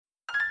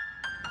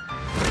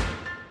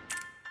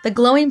The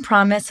glowing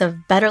promise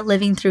of better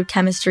living through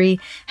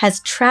chemistry has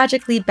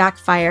tragically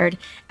backfired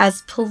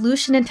as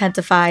pollution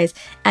intensifies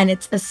and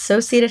its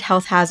associated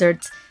health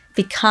hazards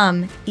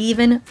become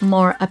even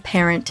more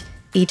apparent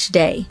each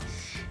day.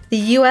 The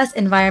U.S.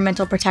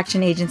 Environmental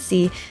Protection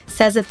Agency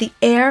says that the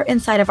air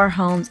inside of our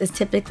homes is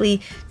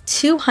typically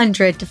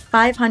 200 to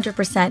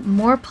 500%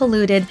 more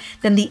polluted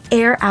than the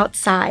air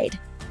outside.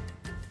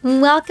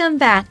 Welcome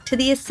back to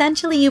the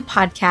Essentially You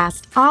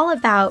podcast, all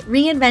about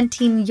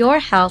reinventing your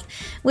health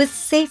with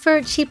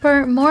safer,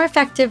 cheaper, more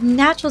effective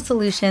natural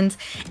solutions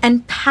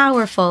and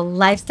powerful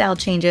lifestyle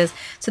changes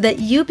so that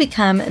you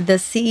become the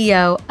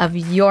CEO of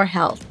your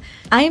health.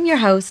 I am your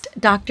host,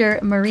 Dr.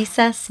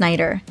 Mariza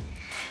Snyder.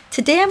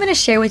 Today, I'm going to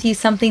share with you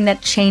something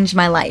that changed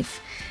my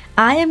life.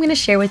 I am going to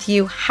share with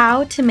you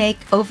how to make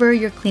over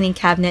your cleaning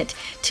cabinet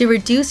to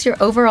reduce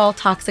your overall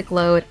toxic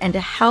load and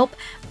to help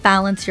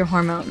balance your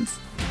hormones.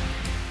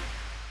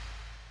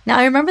 Now,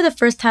 I remember the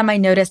first time I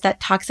noticed that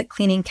toxic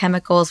cleaning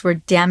chemicals were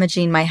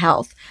damaging my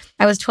health.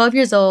 I was 12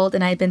 years old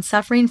and I had been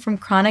suffering from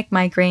chronic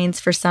migraines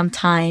for some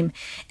time.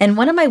 And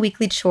one of my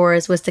weekly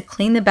chores was to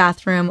clean the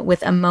bathroom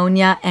with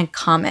ammonia and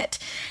Comet.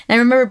 And I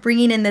remember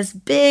bringing in this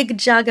big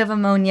jug of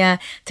ammonia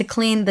to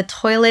clean the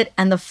toilet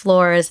and the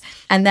floors.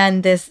 And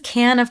then this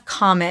can of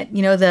Comet,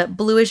 the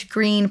bluish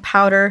green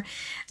powder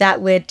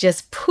that would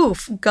just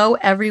poof, go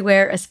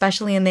everywhere,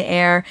 especially in the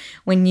air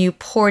when you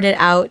poured it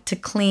out to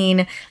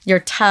clean your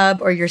tub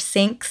or your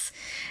sinks.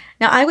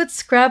 Now, I would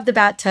scrub the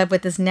bathtub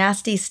with this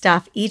nasty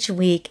stuff each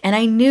week, and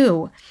I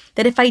knew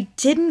that if I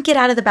didn't get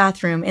out of the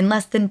bathroom in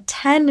less than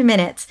 10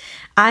 minutes,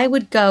 I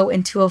would go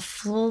into a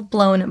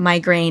full-blown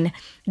migraine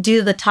due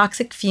to the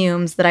toxic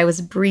fumes that I was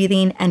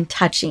breathing and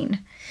touching.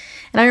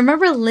 And I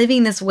remember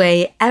living this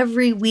way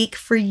every week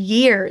for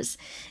years,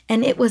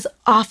 and it was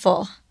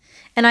awful.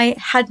 And I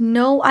had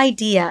no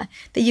idea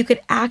that you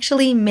could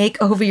actually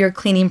make over your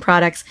cleaning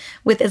products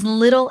with as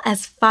little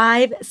as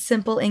 5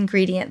 simple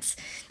ingredients.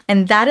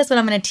 And that is what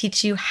I'm going to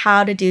teach you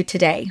how to do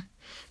today.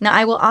 Now,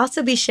 I will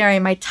also be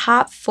sharing my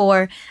top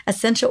 4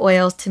 essential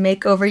oils to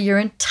make over your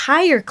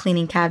entire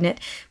cleaning cabinet.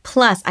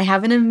 Plus, I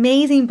have an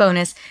amazing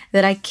bonus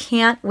that I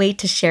can't wait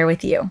to share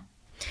with you.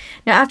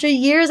 Now, after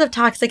years of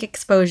toxic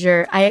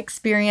exposure, I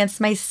experienced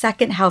my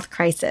second health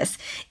crisis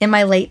in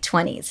my late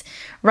 20s,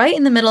 right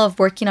in the middle of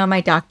working on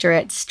my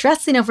doctorate,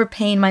 stressing over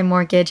paying my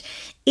mortgage,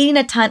 eating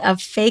a ton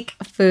of fake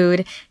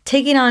food,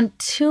 taking on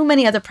too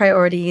many other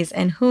priorities,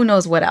 and who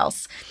knows what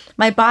else.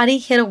 My body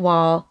hit a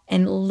wall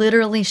and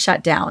literally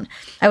shut down.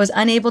 I was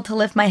unable to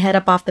lift my head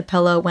up off the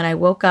pillow when I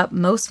woke up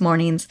most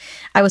mornings.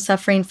 I was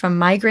suffering from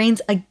migraines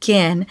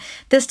again,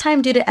 this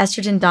time due to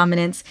estrogen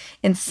dominance,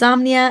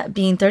 insomnia,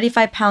 being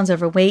 35 pounds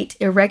overweight,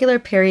 irregular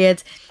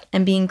periods,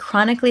 and being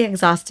chronically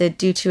exhausted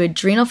due to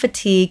adrenal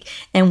fatigue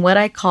and what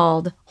I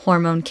called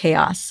hormone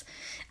chaos.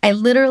 I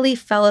literally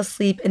fell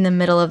asleep in the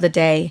middle of the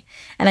day,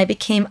 and I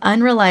became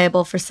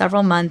unreliable for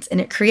several months,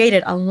 and it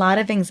created a lot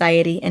of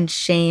anxiety and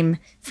shame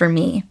for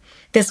me.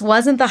 This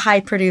wasn't the high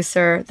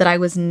producer that I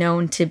was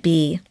known to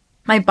be.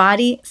 My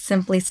body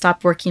simply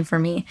stopped working for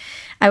me.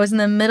 I was in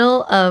the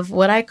middle of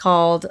what I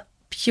called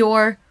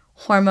pure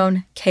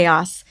hormone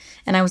chaos,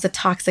 and I was a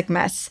toxic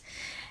mess.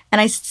 And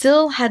I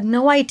still had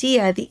no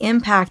idea the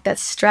impact that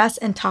stress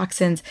and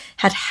toxins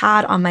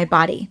had on my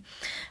body.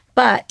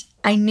 But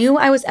I knew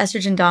I was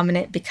estrogen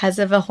dominant because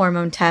of a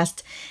hormone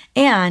test,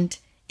 and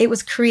it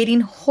was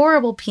creating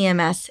horrible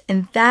PMS,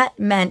 and that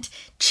meant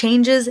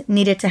changes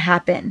needed to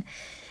happen.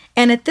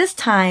 And at this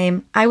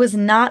time, I was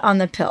not on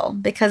the pill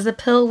because the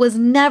pill was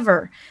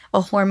never a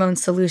hormone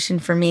solution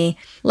for me,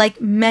 like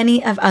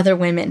many of other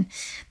women.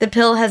 The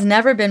pill has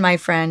never been my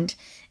friend,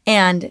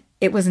 and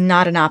it was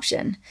not an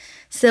option.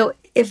 So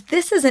if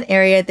this is an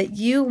area that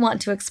you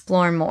want to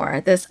explore more,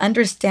 this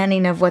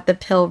understanding of what the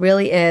pill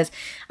really is,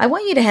 I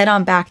want you to head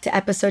on back to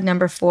episode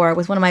number 4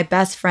 with one of my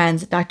best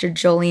friends, Dr.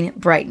 Jolene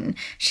Brighton.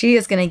 She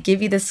is going to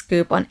give you the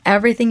scoop on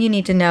everything you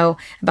need to know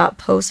about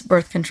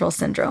post-birth control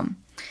syndrome.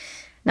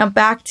 Now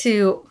back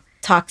to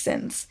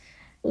toxins.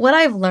 What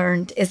I've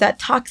learned is that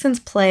toxins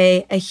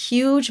play a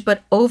huge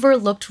but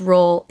overlooked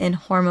role in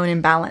hormone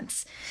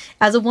imbalance.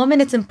 As a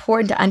woman, it's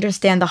important to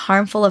understand the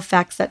harmful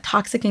effects that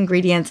toxic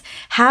ingredients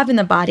have in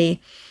the body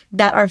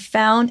that are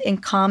found in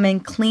common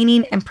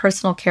cleaning and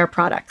personal care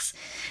products.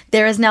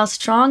 There is now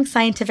strong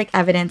scientific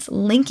evidence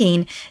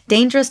linking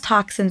dangerous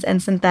toxins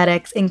and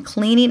synthetics in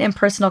cleaning and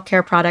personal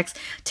care products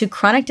to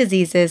chronic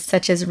diseases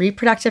such as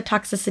reproductive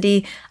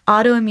toxicity,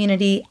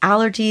 autoimmunity,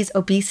 allergies,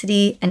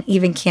 obesity, and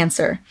even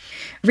cancer.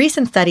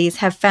 Recent studies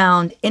have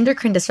found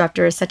endocrine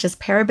disruptors such as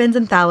parabens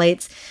and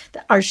phthalates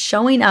that are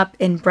showing up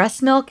in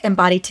breast milk and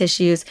body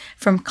tissues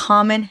from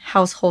common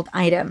household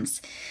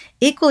items.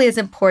 Equally as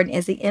important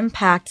is the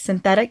impact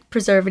synthetic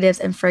preservatives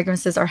and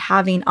fragrances are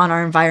having on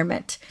our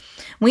environment.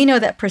 We know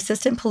that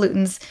persistent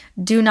pollutants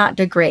do not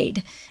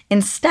degrade.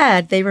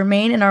 Instead, they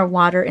remain in our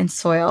water and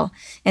soil,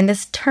 and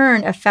this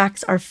turn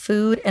affects our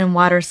food and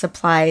water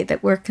supply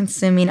that we're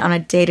consuming on a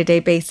day-to-day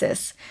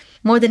basis.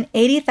 More than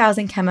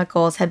 80,000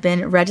 chemicals have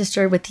been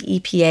registered with the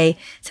EPA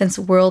since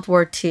World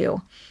War II,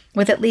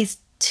 with at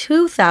least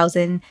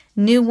 2,000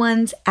 new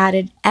ones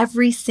added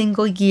every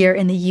single year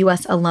in the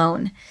US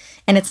alone,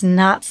 and it's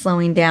not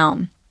slowing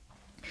down.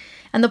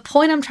 And the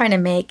point I'm trying to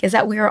make is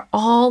that we are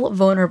all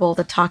vulnerable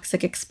to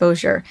toxic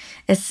exposure,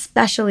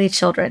 especially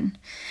children.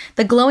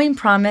 The glowing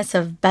promise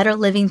of better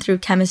living through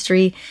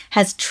chemistry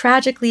has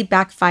tragically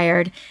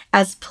backfired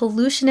as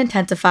pollution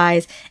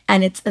intensifies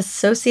and its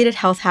associated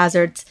health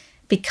hazards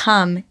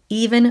become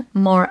even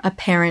more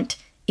apparent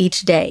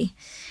each day.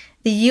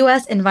 The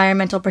U.S.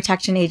 Environmental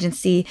Protection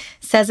Agency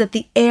says that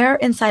the air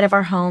inside of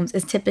our homes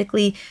is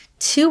typically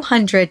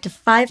 200 to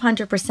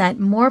 500%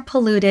 more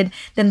polluted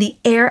than the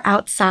air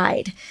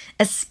outside,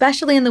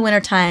 especially in the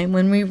wintertime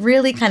when we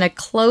really kind of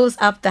close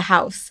up the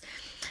house.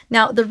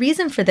 Now, the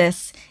reason for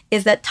this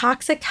is that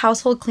toxic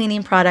household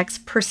cleaning products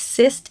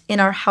persist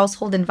in our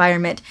household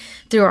environment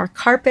through our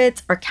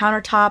carpets, our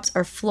countertops,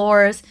 our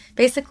floors,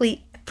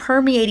 basically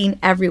permeating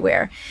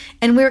everywhere.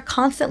 And we're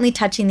constantly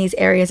touching these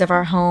areas of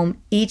our home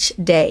each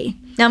day.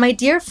 Now, my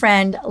dear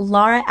friend,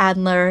 Laura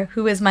Adler,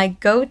 who is my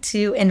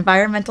go-to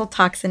environmental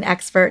toxin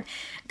expert,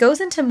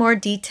 goes into more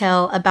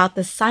detail about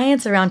the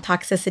science around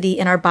toxicity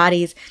in our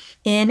bodies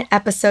in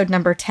episode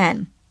number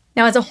 10.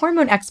 Now, as a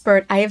hormone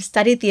expert, I have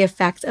studied the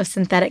effects of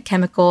synthetic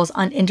chemicals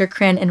on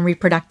endocrine and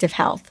reproductive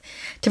health.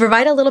 To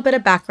provide a little bit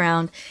of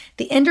background,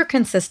 the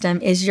endocrine system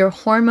is your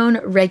hormone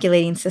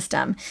regulating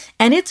system,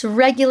 and it's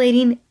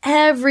regulating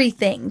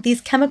everything.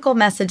 These chemical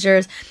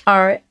messengers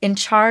are in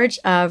charge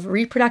of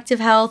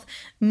reproductive health,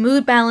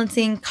 mood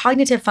balancing,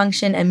 cognitive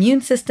function, immune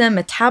system,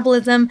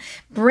 metabolism,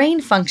 brain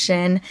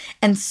function,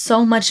 and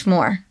so much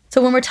more.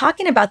 So when we're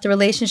talking about the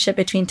relationship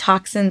between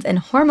toxins and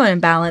hormone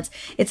imbalance,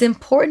 it's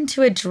important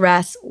to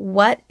address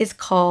what is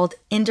called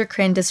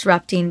endocrine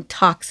disrupting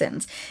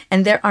toxins.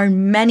 And there are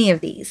many of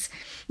these.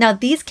 Now,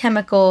 these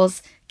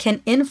chemicals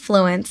can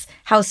influence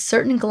how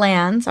certain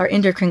glands, our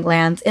endocrine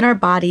glands in our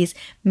bodies,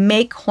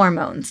 make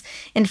hormones.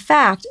 In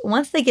fact,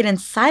 once they get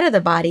inside of the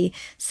body,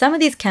 some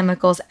of these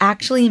chemicals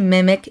actually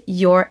mimic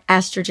your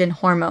estrogen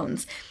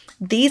hormones.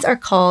 These are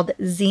called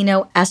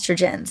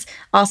xenoestrogens,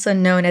 also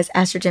known as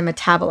estrogen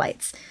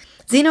metabolites.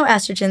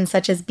 Xenoestrogens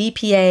such as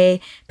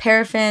BPA,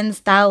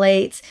 paraffins,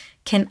 phthalates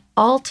can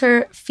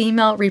alter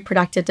female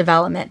reproductive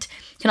development,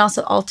 can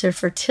also alter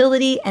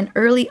fertility and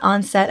early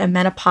onset of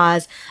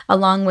menopause,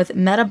 along with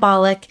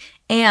metabolic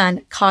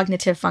and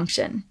cognitive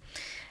function.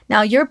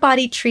 Now, your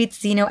body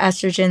treats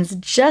xenoestrogens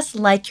just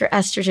like your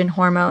estrogen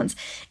hormones,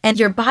 and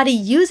your body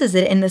uses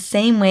it in the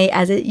same way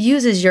as it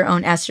uses your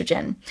own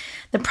estrogen.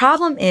 The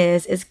problem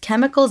is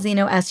chemical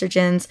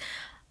xenoestrogens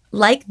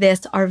like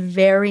this are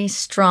very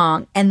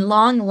strong and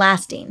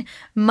long-lasting,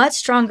 much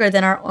stronger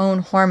than our own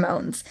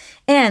hormones.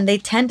 And they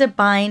tend to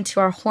bind to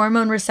our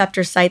hormone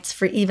receptor sites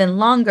for even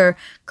longer,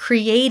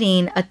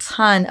 creating a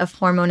ton of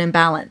hormone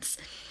imbalance.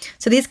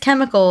 So these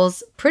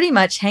chemicals pretty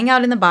much hang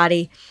out in the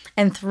body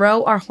and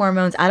throw our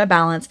hormones out of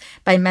balance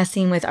by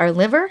messing with our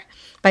liver,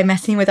 by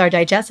messing with our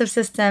digestive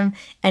system,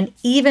 and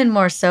even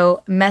more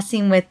so,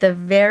 messing with the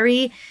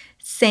very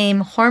same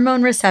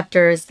hormone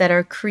receptors that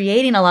are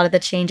creating a lot of the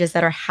changes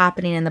that are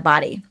happening in the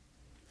body.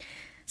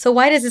 So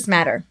why does this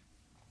matter?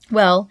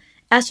 Well,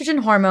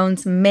 estrogen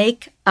hormones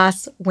make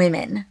us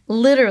women.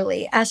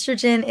 Literally,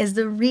 estrogen is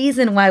the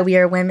reason why we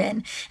are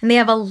women, and they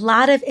have a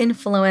lot of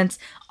influence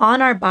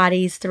on our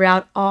bodies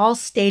throughout all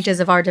stages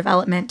of our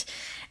development.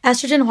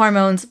 Estrogen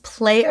hormones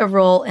play a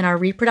role in our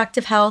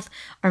reproductive health,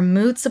 our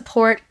mood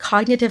support,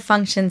 cognitive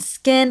function,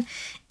 skin,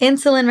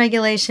 insulin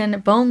regulation,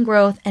 bone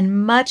growth,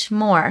 and much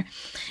more.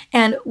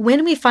 And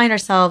when we find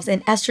ourselves in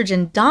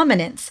estrogen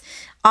dominance,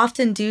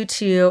 often due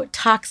to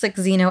toxic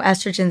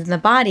xenoestrogens in the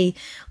body,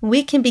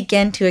 we can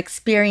begin to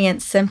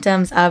experience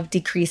symptoms of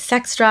decreased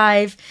sex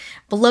drive,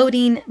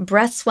 bloating,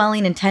 breast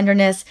swelling and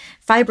tenderness,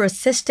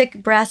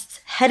 fibrocystic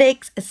breasts,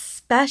 headaches,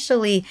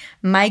 especially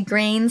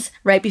migraines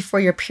right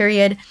before your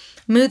period,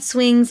 mood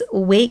swings,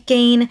 weight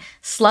gain,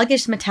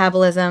 sluggish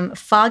metabolism,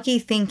 foggy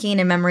thinking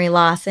and memory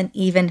loss, and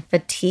even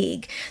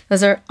fatigue.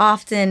 Those are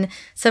often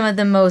some of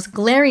the most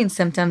glaring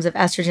symptoms of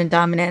estrogen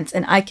dominance,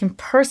 and I can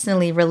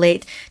personally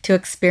relate to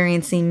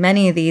experiencing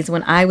many of these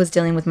when I was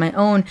dealing with my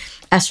own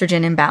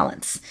estrogen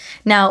imbalance.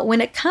 Now,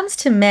 when it comes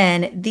to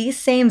men, these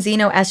same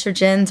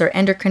xenoestrogens or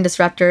endocrine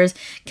disruptors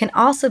can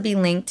also be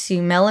linked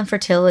to male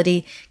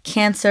infertility,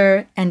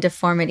 cancer, and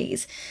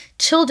deformities.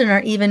 Children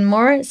are even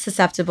more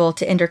susceptible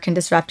to endocrine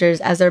disruptors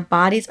as their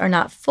bodies are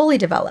not fully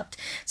developed.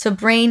 So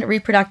brain,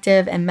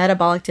 reproductive, and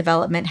metabolic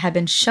development have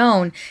been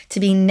shown to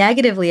be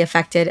negatively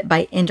affected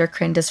by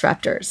endocrine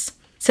disruptors.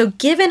 So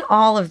given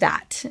all of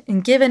that,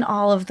 and given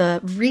all of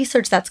the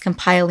research that's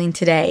compiling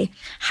today,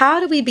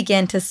 how do we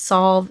begin to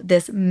solve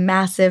this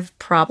massive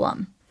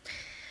problem?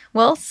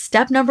 Well,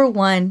 step number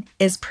 1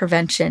 is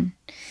prevention.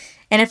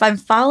 And if I'm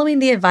following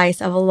the advice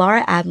of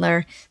Laura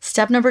Adler,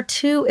 step number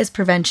 2 is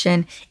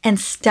prevention, and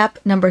step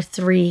number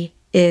 3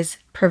 is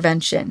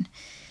prevention.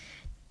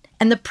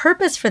 And the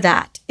purpose for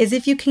that is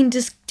if you can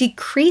just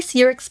decrease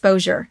your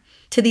exposure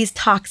to these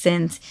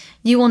toxins,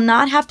 you will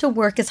not have to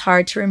work as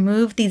hard to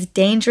remove these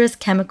dangerous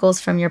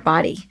chemicals from your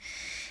body.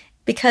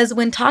 Because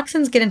when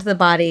toxins get into the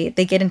body,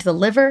 they get into the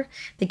liver,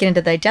 they get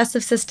into the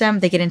digestive system,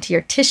 they get into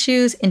your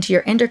tissues, into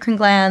your endocrine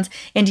glands,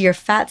 into your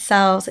fat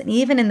cells, and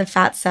even in the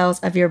fat cells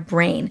of your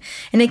brain.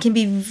 And it can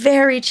be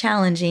very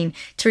challenging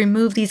to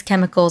remove these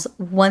chemicals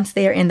once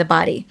they are in the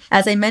body.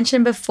 As I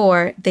mentioned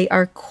before, they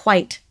are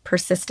quite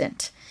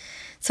persistent.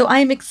 So I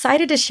am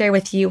excited to share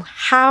with you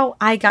how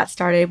I got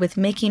started with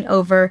making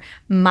over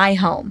my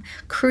home,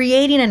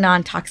 creating a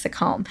non-toxic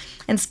home.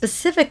 And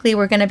specifically,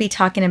 we're going to be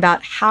talking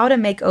about how to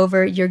make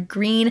over your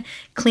green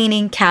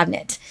cleaning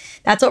cabinet.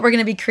 That's what we're going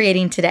to be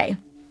creating today.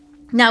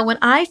 Now, when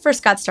I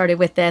first got started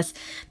with this,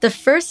 the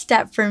first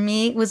step for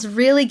me was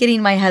really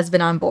getting my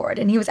husband on board.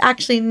 And he was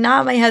actually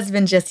not my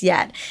husband just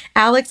yet.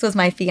 Alex was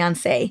my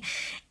fiance.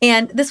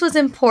 And this was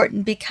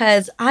important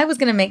because I was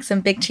going to make some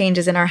big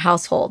changes in our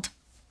household.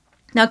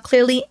 Now,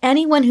 clearly,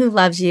 anyone who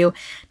loves you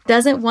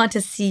doesn't want to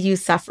see you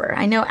suffer.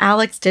 I know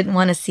Alex didn't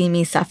want to see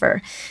me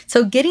suffer.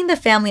 So getting the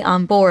family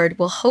on board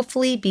will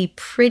hopefully be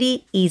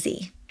pretty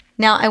easy.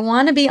 Now, I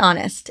want to be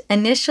honest.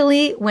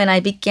 Initially, when I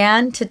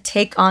began to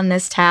take on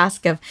this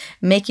task of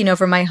making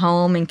over my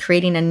home and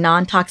creating a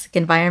non-toxic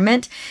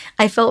environment,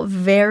 I felt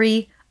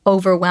very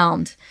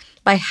overwhelmed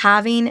by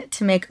having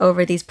to make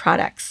over these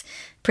products,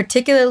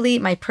 particularly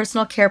my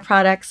personal care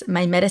products,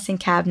 my medicine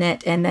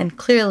cabinet, and then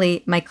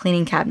clearly my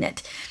cleaning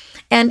cabinet.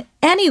 And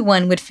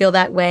anyone would feel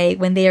that way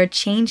when they are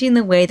changing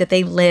the way that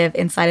they live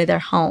inside of their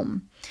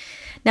home.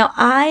 Now,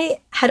 I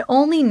had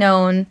only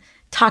known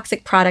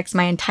toxic products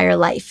my entire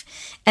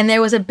life, and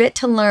there was a bit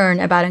to learn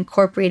about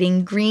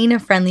incorporating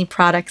green-friendly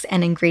products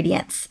and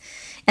ingredients.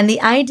 And the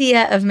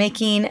idea of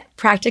making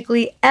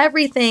practically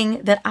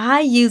everything that I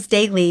use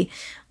daily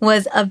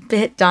was a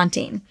bit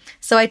daunting.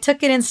 So I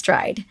took it in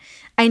stride.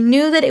 I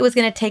knew that it was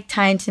going to take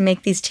time to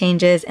make these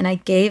changes, and I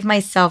gave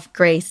myself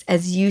grace,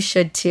 as you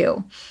should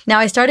too. Now,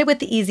 I started with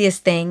the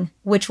easiest thing,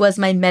 which was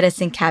my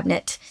medicine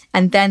cabinet,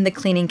 and then the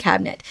cleaning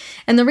cabinet.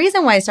 And the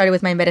reason why I started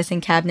with my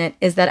medicine cabinet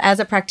is that as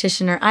a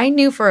practitioner, I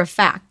knew for a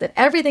fact that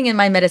everything in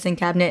my medicine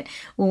cabinet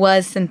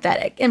was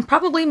synthetic, and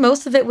probably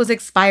most of it was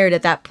expired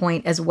at that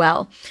point as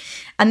well.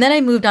 And then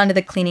I moved on to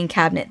the cleaning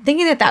cabinet,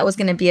 thinking that that was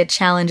going to be a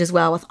challenge as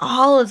well with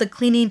all of the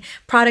cleaning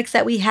products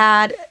that we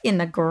had in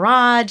the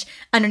garage,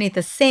 underneath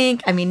the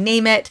sink,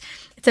 name it.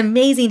 It's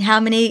amazing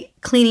how many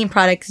cleaning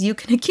products you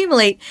can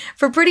accumulate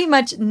for pretty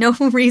much no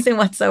reason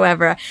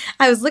whatsoever.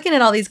 I was looking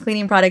at all these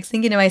cleaning products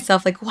thinking to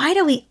myself, why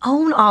do we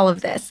own all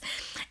of this?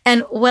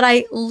 And what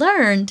I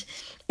learned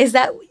is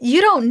that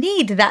you don't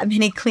need that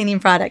many cleaning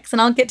products.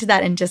 And I'll get to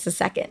that in just a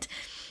second.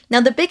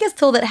 Now, the biggest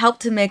tool that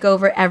helped to make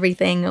over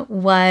everything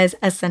was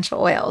essential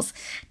oils.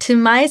 To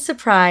my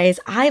surprise,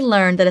 I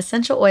learned that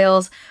essential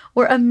oils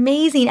were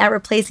amazing at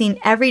replacing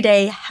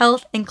everyday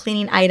health and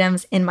cleaning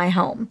items in my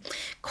home.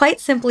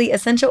 Quite simply,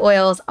 essential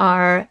oils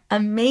are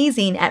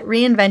amazing at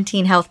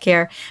reinventing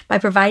healthcare by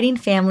providing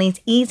families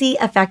easy,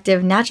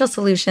 effective, natural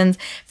solutions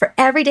for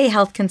everyday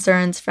health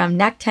concerns from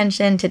neck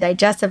tension to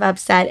digestive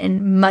upset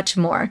and much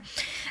more.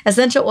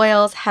 Essential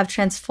oils have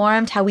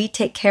transformed how we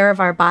take care of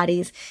our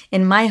bodies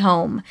in my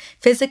home,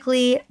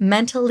 physically,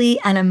 mentally,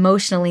 and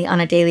emotionally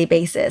on a daily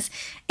basis.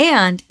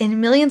 And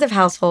in millions of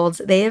households,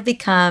 they have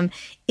become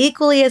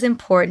equally as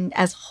important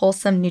as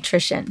wholesome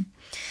nutrition.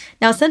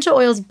 Now, essential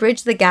oils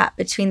bridge the gap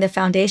between the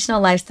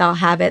foundational lifestyle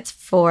habits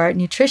for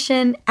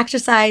nutrition,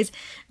 exercise,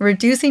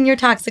 reducing your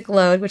toxic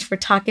load, which we're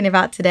talking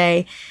about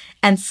today,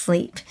 and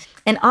sleep.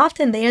 And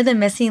often they are the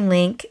missing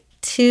link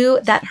to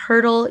that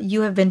hurdle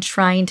you have been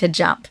trying to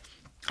jump.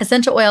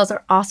 Essential oils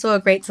are also a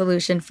great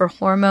solution for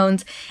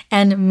hormones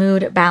and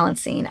mood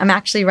balancing. I'm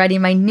actually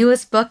writing my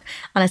newest book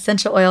on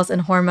essential oils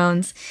and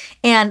hormones,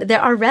 and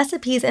there are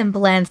recipes and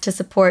blends to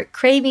support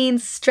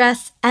cravings,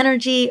 stress,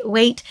 energy,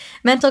 weight,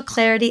 mental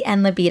clarity,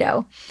 and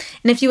libido.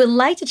 And if you would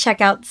like to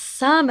check out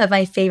some of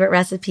my favorite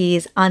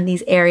recipes on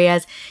these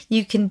areas,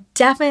 you can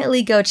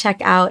definitely go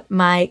check out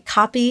my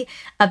copy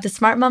of the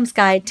Smart Mom's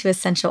Guide to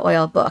Essential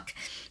Oil book.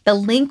 The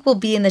link will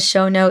be in the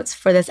show notes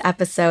for this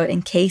episode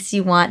in case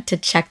you want to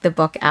check the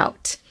book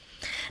out.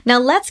 Now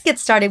let's get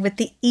started with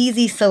the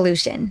easy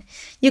solution.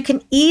 You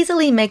can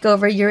easily make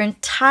over your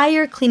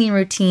entire cleaning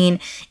routine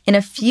in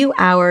a few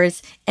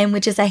hours, and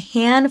which is a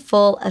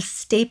handful of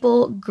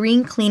staple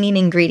green cleaning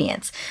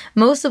ingredients,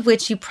 most of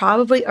which you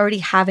probably already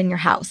have in your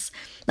house.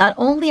 Not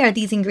only are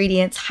these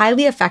ingredients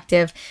highly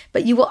effective,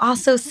 but you will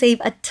also save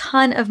a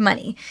ton of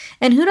money.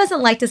 And who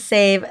doesn't like to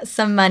save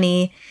some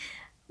money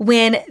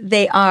when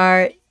they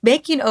are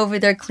making over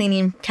their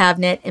cleaning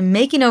cabinet and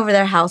making over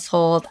their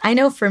household? I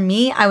know for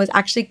me, I was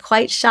actually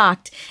quite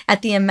shocked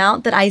at the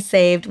amount that I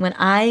saved when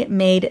I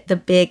made the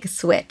big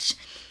switch.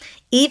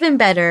 Even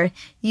better,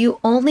 you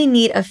only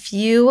need a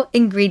few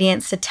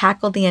ingredients to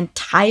tackle the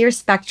entire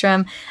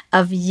spectrum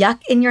of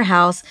yuck in your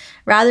house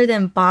rather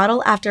than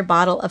bottle after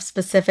bottle of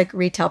specific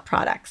retail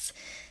products.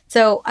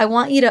 So I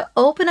want you to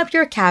open up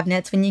your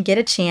cabinets when you get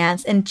a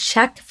chance and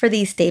check for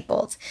these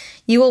staples.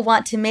 You will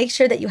want to make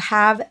sure that you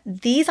have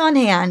these on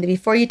hand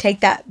before you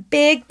take that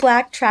big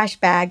black trash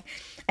bag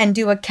and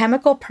do a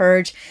chemical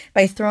purge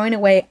by throwing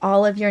away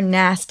all of your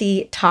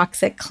nasty,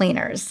 toxic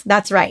cleaners.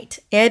 That's right.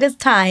 It is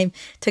time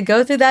to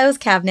go through those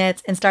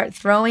cabinets and start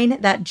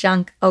throwing that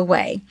junk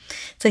away.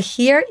 So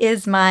here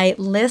is my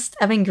list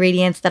of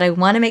ingredients that I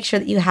want to make sure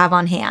that you have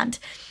on hand.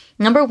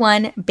 Number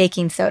 1,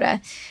 baking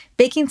soda.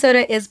 Baking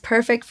soda is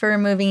perfect for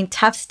removing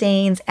tough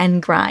stains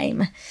and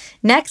grime.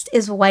 Next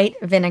is white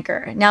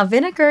vinegar. Now,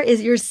 vinegar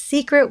is your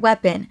secret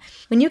weapon.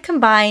 When you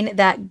combine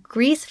that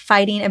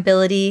grease-fighting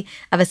ability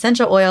of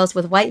essential oils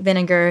with white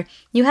vinegar,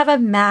 you have a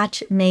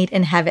match made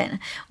in heaven.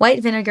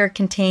 White vinegar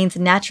contains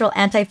natural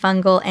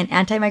antifungal and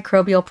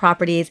antimicrobial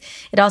properties.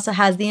 It also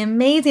has the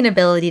amazing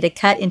ability to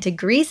cut into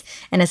grease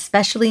and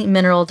especially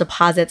mineral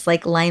deposits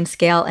like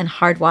limescale and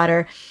hard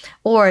water,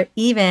 or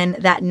even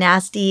that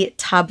nasty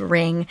tub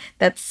ring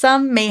that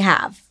some may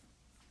have.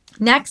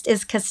 Next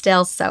is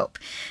Castile soap.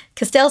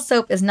 Castile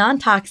soap is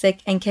non-toxic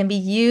and can be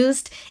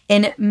used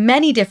in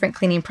many different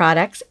cleaning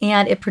products,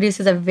 and it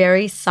produces a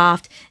very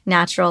soft,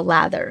 natural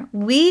lather.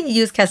 We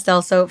use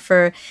Castile soap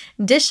for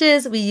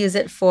dishes. We use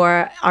it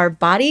for our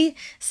body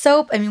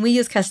soap. We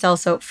use Castile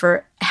soap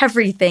for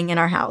everything in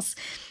our house.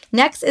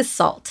 Next is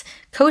salt,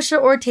 kosher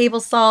or table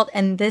salt,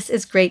 and this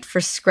is great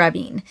for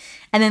scrubbing.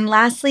 And then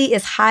lastly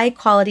is high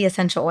quality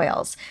essential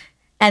oils.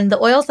 And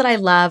the oils that I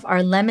love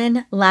are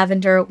lemon,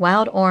 lavender,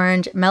 wild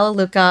orange,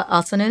 melaleuca,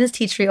 also known as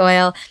tea tree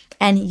oil,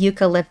 and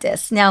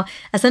eucalyptus. Now,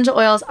 essential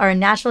oils are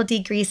natural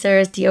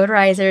degreasers,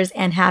 deodorizers,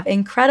 and have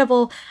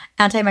incredible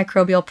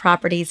antimicrobial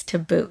properties to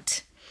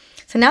boot.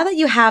 So now that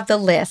you have the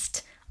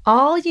list,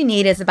 all you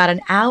need is about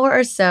an hour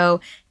or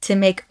so to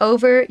make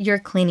over your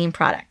cleaning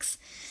products.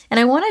 And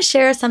I want to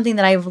share something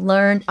that I've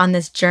learned on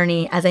this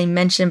journey. As I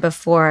mentioned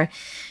before,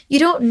 you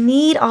don't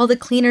need all the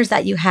cleaners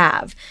that you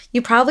have.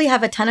 You probably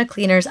have a ton of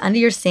cleaners under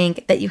your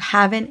sink that you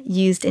haven't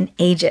used in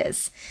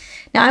ages.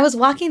 Now, I was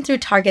walking through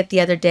Target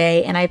the other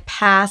day and I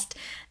passed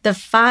the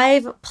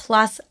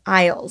 5+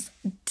 aisles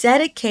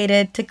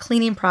dedicated to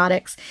cleaning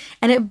products,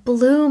 and it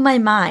blew my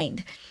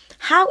mind.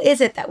 How is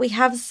it that we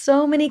have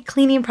so many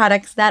cleaning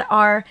products that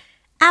are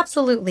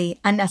absolutely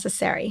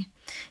unnecessary?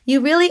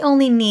 You really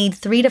only need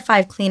 3 to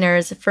 5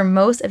 cleaners for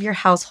most of your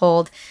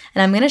household,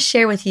 and I'm going to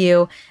share with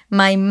you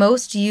my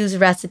most used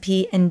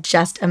recipe in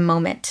just a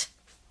moment.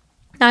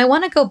 Now, I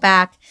want to go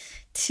back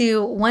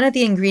to one of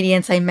the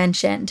ingredients I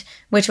mentioned,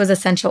 which was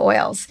essential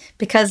oils,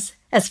 because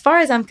as far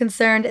as I'm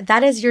concerned,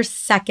 that is your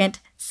second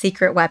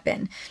secret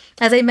weapon.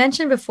 As I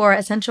mentioned before,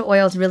 essential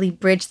oils really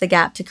bridge the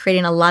gap to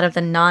creating a lot of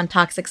the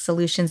non-toxic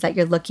solutions that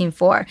you're looking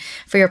for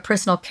your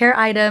personal care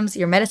items,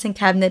 your medicine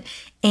cabinet,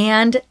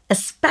 and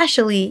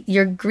especially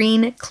your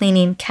green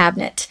cleaning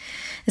cabinet.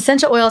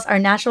 Essential oils are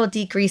natural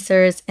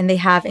degreasers and they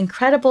have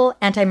incredible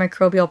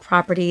antimicrobial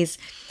properties.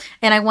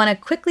 And I want to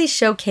quickly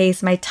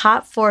showcase my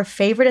top 4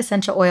 favorite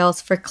essential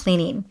oils for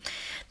cleaning.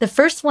 The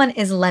first one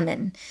is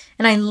lemon,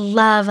 and I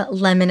love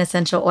lemon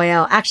essential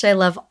oil. Actually, I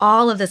love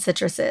all of the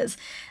citruses.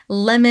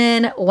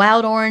 Lemon,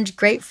 wild orange,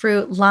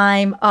 grapefruit,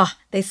 lime. Oh,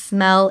 they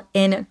smell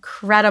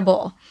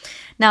incredible.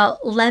 Now,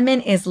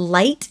 lemon is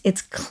light,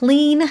 it's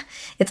clean.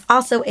 It's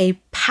also a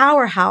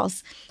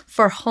powerhouse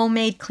for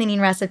homemade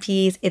cleaning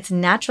recipes. It's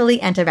naturally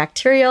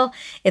antibacterial.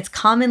 It's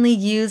commonly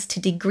used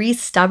to degrease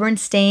stubborn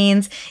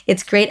stains.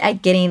 It's great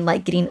at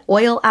getting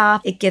oil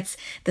off. It gets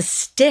the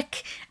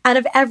stick out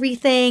of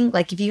everything.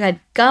 Like if you had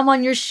gum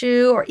on your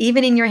shoe or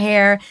even in your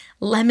hair,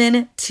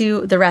 lemon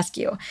to the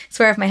rescue. I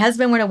swear if my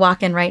husband were to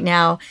walk in right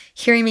now,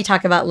 hearing me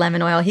talk about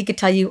lemon oil, he could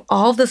tell you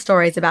all the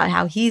stories about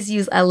how he's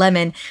used a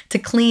lemon to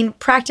clean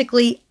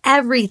practically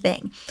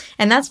everything.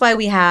 And that's why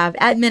we have,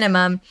 at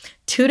minimum,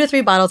 2 to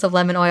 3 bottles of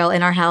lemon oil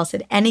in our house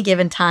at any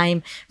given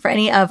time for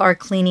any of our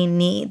cleaning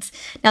needs.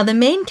 Now, the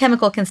main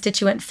chemical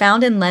constituent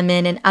found in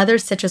lemon and other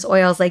citrus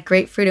oils like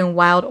grapefruit and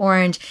wild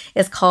orange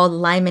is called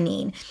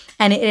limonene,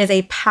 and it is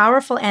a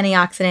powerful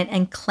antioxidant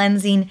and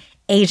cleansing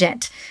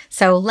agent.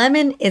 So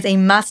lemon is a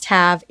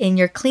must-have in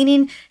your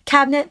cleaning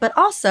cabinet, but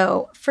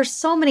also for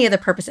so many other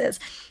purposes.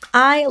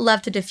 I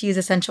love to diffuse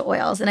essential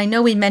oils, and I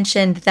know we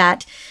mentioned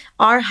that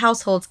our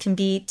households can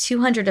be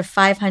 200 to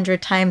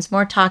 500 times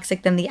more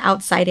toxic than the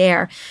outside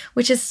air,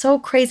 which is so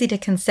crazy to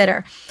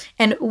consider.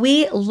 And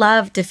we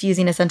love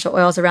diffusing essential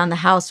oils around the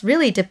house,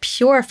 really to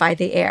purify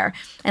the air.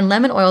 And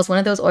lemon oil is one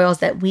of those oils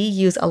that we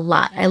use a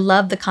lot. I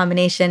love the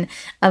combination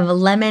of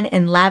lemon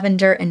and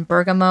lavender and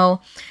bergamot.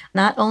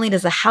 Not only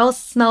does the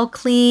house smell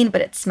clean, but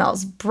it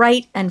smells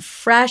bright and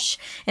fresh,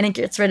 and it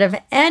gets rid of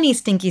any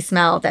stinky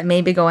smell that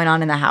may be going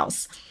on in the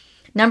house.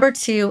 Number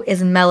 2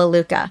 is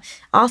melaleuca,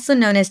 also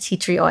known as tea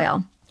tree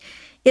oil.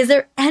 Is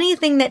there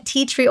anything that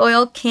tea tree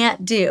oil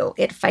can't do?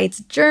 It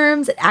fights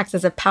germs, it acts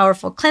as a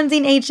powerful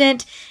cleansing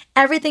agent,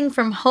 everything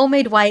from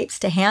homemade wipes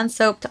to hand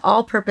soap to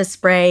all-purpose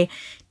spray.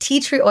 Tea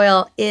tree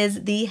oil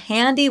is the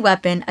handy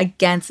weapon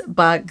against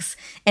bugs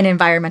and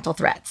environmental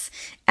threats.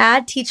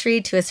 Add tea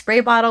tree to a spray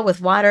bottle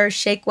with water,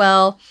 shake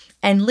well,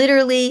 and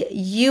literally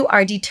you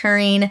are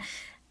deterring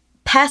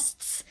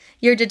pests.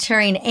 You're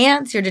deterring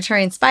ants, you're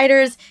deterring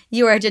spiders,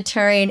 you are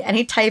deterring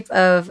any type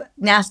of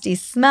nasty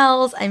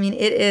smells. I mean,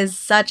 it is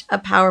such a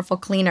powerful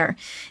cleaner.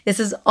 This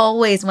is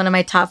always one of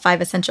my top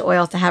 5 essential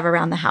oils to have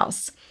around the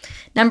house.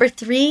 Number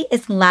 3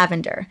 is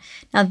lavender.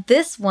 Now,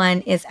 this one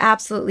is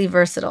absolutely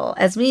versatile.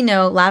 As we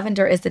know,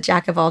 lavender is the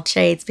jack of all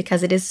trades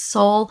because it is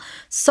so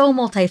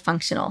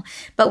multifunctional.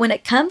 But when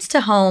it comes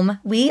to home,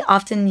 we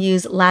often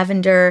use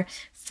lavender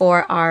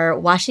for our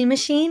washing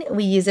machine.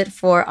 We use it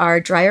for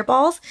our dryer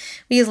balls.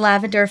 We use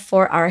lavender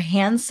for our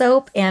hand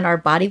soap and our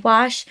body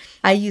wash.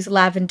 I use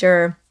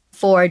lavender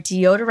for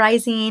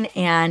deodorizing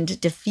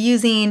and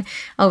diffusing.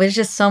 Oh, there's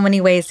just so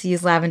many ways to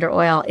use lavender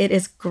oil. It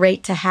is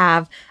great to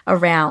have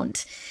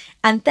around.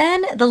 And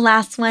then the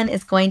last one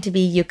is going to be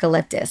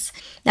eucalyptus.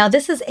 Now,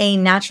 this is a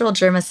natural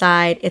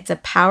germicide. It's a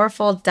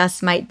powerful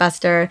dust mite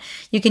buster.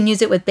 You can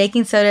use it with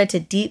baking soda to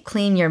deep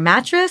clean your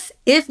mattress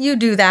if you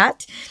do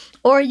that.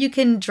 Or you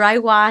can dry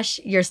wash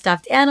your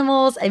stuffed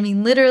animals. I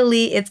mean,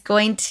 literally, it's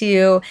going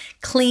to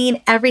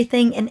clean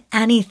everything and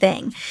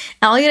anything.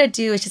 Now, all you gotta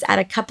do is just add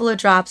a couple of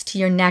drops to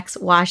your next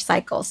wash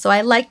cycle. So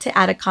I like to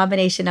add a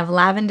combination of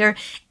lavender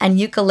and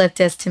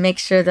eucalyptus to make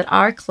sure that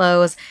our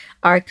clothes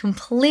are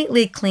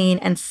completely clean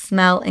and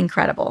smell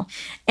incredible.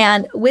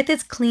 And with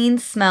its clean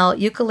smell,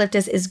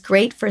 eucalyptus is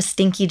great for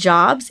stinky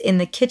jobs in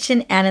the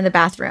kitchen and in the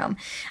bathroom.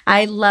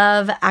 I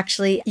love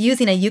actually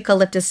using a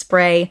eucalyptus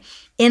spray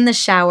in the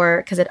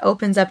shower because it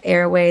opens up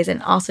airways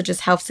and also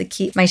just helps to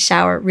keep my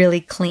shower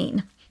really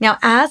clean. Now,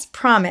 as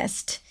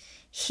promised,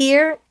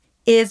 here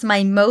is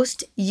my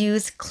most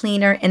used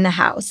cleaner in the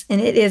house,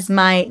 and it is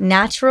my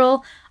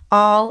natural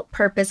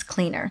all-purpose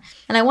cleaner.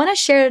 And I want to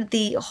share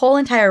the whole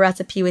entire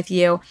recipe with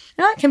you.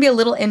 I know it can be a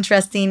little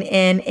interesting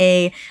in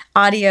a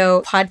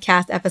audio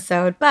podcast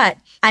episode, but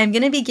I'm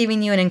going to be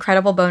giving you an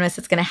incredible bonus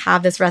that's going to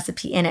have this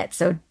recipe in it.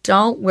 So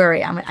don't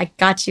worry, I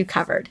got you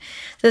covered.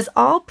 So this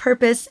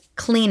all-purpose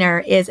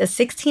cleaner is a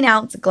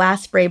 16-ounce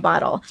glass spray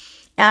bottle.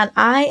 And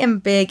I am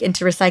big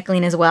into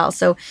recycling as well.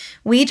 So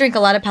we drink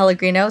a lot of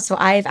Pellegrino. So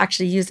I've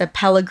actually used a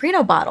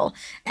Pellegrino bottle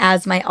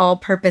as my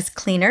all-purpose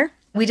cleaner.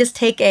 We just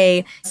take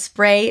a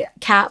spray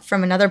cap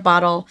from another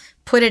bottle,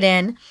 put it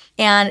in,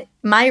 and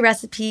my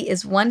recipe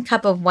is 1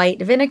 cup of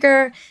white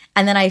vinegar,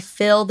 and then I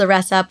fill the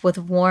rest up with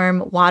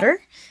warm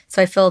water.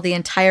 So I fill the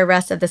entire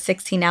rest of the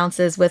 16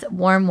 ounces with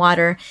warm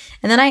water,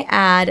 and then I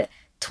add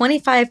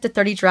 25 to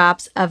 30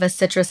 drops of a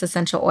citrus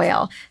essential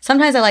oil.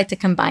 Sometimes I like to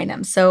combine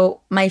them.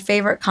 So my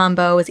favorite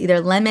combo is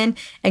either lemon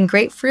and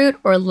grapefruit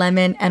or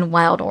lemon and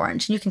wild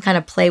orange. You can kind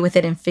of play with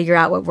it and figure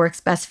out what works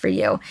best for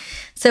you.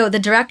 So the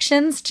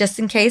directions, just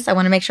in case, I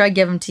want to make sure I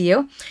give them to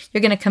you.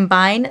 You're going to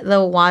combine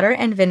the water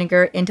and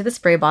vinegar into the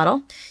spray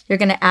bottle. You're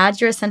going to add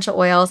your essential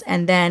oils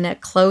and then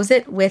close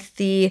it with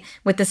the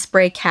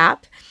spray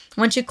cap.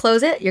 Once you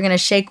close it, you're going to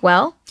shake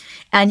well,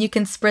 and you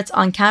can spritz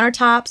on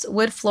countertops,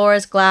 wood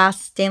floors,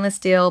 glass, stainless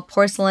steel,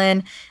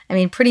 porcelain. I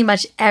mean, pretty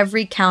much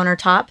every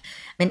countertop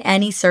in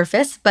any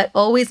surface, but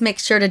always make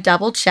sure to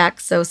double check.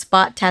 So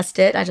spot test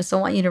it. I just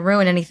don't want you to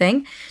ruin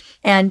anything.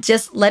 And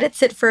just let it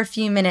sit for a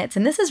few minutes.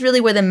 And this is really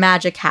where the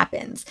magic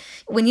happens.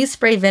 When you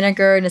spray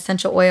vinegar and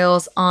essential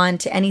oils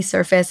onto any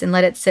surface and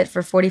let it sit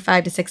for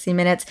 45 to 60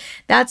 minutes,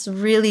 that's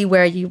really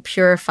where you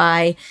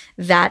purify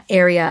that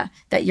area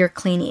that you're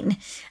cleaning.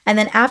 And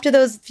then after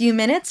those few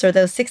minutes or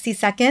those 60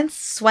 seconds,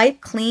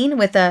 swipe clean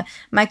with a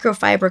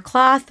microfiber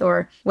cloth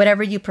or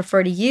whatever you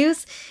prefer to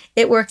use.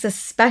 It works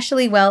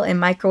especially well in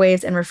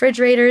microwaves and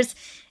refrigerators.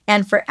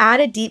 And for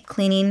added deep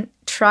cleaning,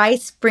 try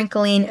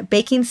sprinkling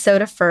baking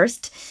soda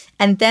first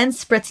and then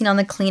spritzing on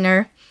the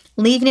cleaner,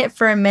 leaving it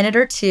for a minute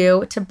or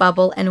two to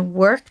bubble and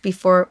work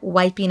before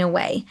wiping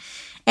away.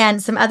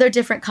 And some other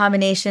different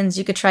combinations,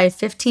 you could try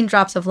 15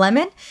 drops of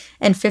lemon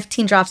and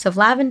 15 drops of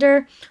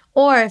lavender,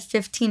 or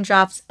 15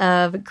 drops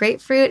of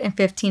grapefruit and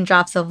 15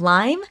 drops of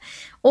lime,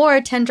 or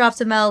 10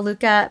 drops of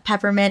melaleuca,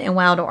 peppermint, and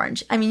wild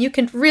orange. I mean, you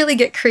can really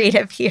get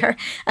creative here.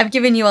 I've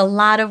given you a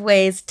lot of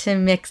ways to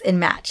mix and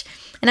match.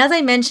 And as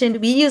I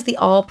mentioned, we use the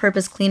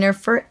all-purpose cleaner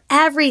for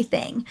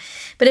everything.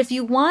 But if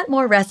you want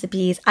more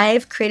recipes, I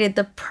have created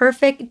the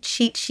perfect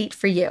cheat sheet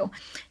for you.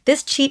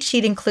 This cheat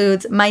sheet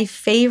includes my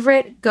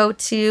favorite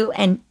go-to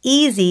and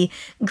easy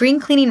green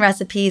cleaning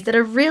recipes that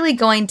are really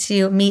going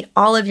to meet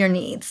all of your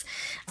needs.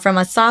 From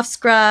a soft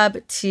scrub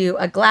to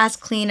a glass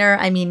cleaner,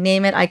 I mean,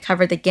 name it, I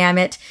cover the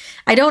gamut.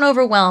 I don't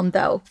overwhelm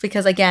though,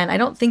 because again, I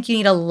don't think you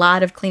need a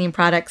lot of cleaning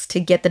products to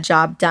get the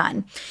job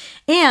done.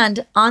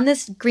 And on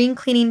this green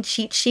cleaning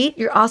cheat sheet,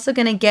 you're also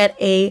going to get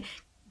a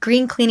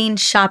green cleaning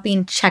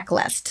shopping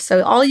checklist.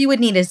 So all you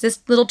would need is this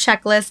little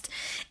checklist,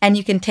 and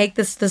you can take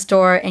this to the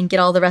store and get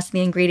all the rest of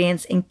the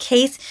ingredients in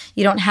case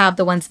you don't have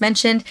the ones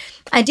mentioned.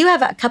 I do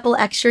have a couple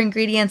extra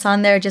ingredients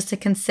on there just to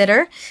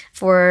consider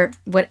for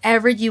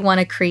whatever you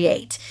want to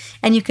create.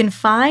 And you can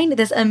find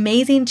this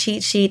amazing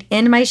cheat sheet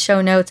in my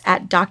show notes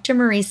at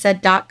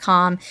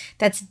drmariza.com.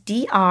 That's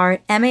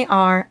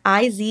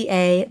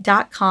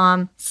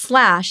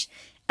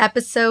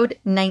drmariza.com/episode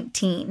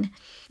 19.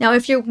 Now,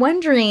 if you're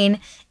wondering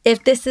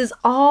if this is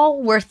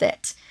all worth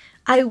it,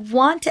 I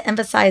want to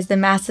emphasize the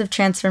massive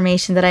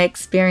transformation that I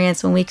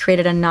experienced when we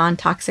created a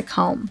non-toxic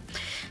home.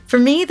 For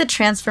me, the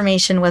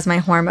transformation was my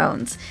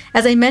hormones.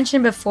 As I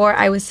mentioned before,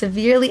 I was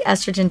severely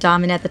estrogen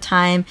dominant at the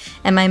time,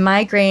 and my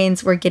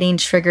migraines were getting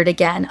triggered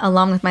again,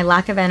 along with my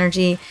lack of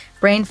energy,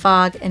 brain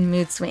fog, and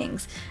mood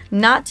swings.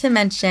 Not to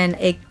mention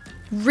a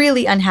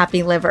really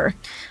unhappy liver.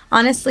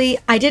 Honestly,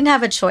 I didn't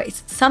have a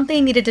choice.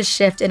 Something needed to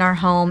shift in our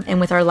home and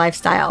with our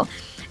lifestyle.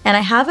 And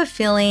I have a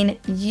feeling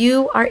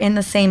you are in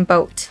the same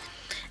boat.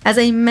 As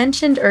I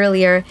mentioned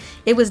earlier,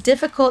 it was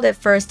difficult at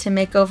first to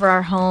make over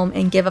our home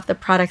and give up the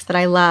products that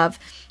I love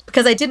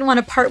because I didn't want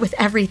to part with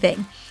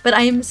everything. But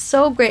I am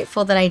so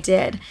grateful that I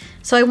did.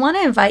 So I want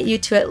to invite you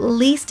to at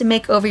least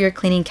make over your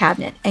cleaning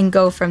cabinet and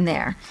go from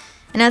there.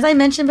 And as I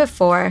mentioned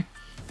before,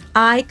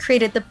 I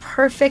created the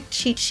perfect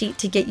cheat sheet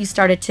to get you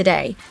started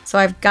today. So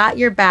I've got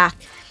your back,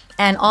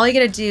 and all you got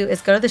to do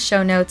is go to the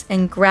show notes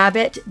and grab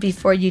it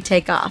before you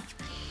take off.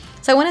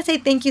 So I want to say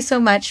thank you so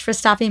much for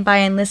stopping by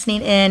and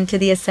listening in to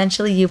the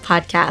Essentially You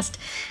podcast.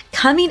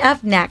 Coming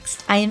up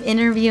next, I am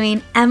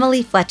interviewing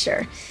Emily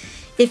Fletcher.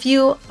 If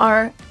you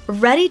are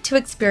ready to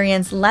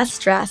experience less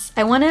stress,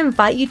 I want to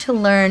invite you to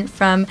learn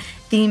from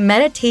the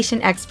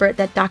meditation expert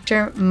that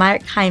Dr.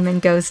 Mark Hyman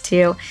goes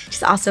to.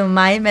 She's also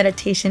my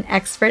meditation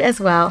expert as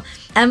well.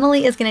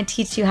 Emily is going to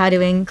teach you how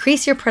to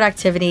increase your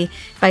productivity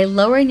by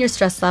lowering your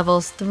stress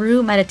levels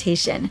through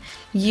meditation.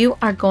 You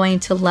are going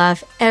to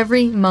love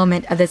every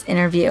moment of this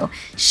interview.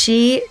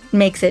 She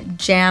makes it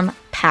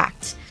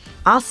jam-packed.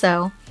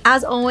 Also,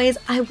 as always,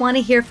 I want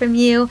to hear from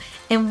you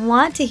and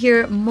want to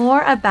hear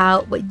more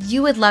about what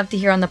you would love to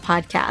hear on the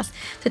podcast.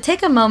 So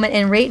take a moment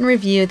and rate and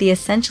review the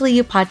Essentially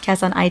You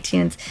podcast on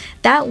iTunes.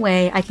 That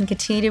way I can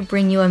continue to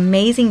bring you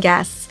amazing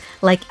guests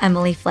like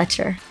Emily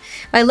Fletcher.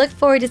 I look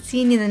forward to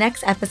seeing you in the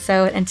next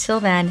episode. Until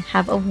then,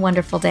 have a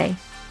wonderful day.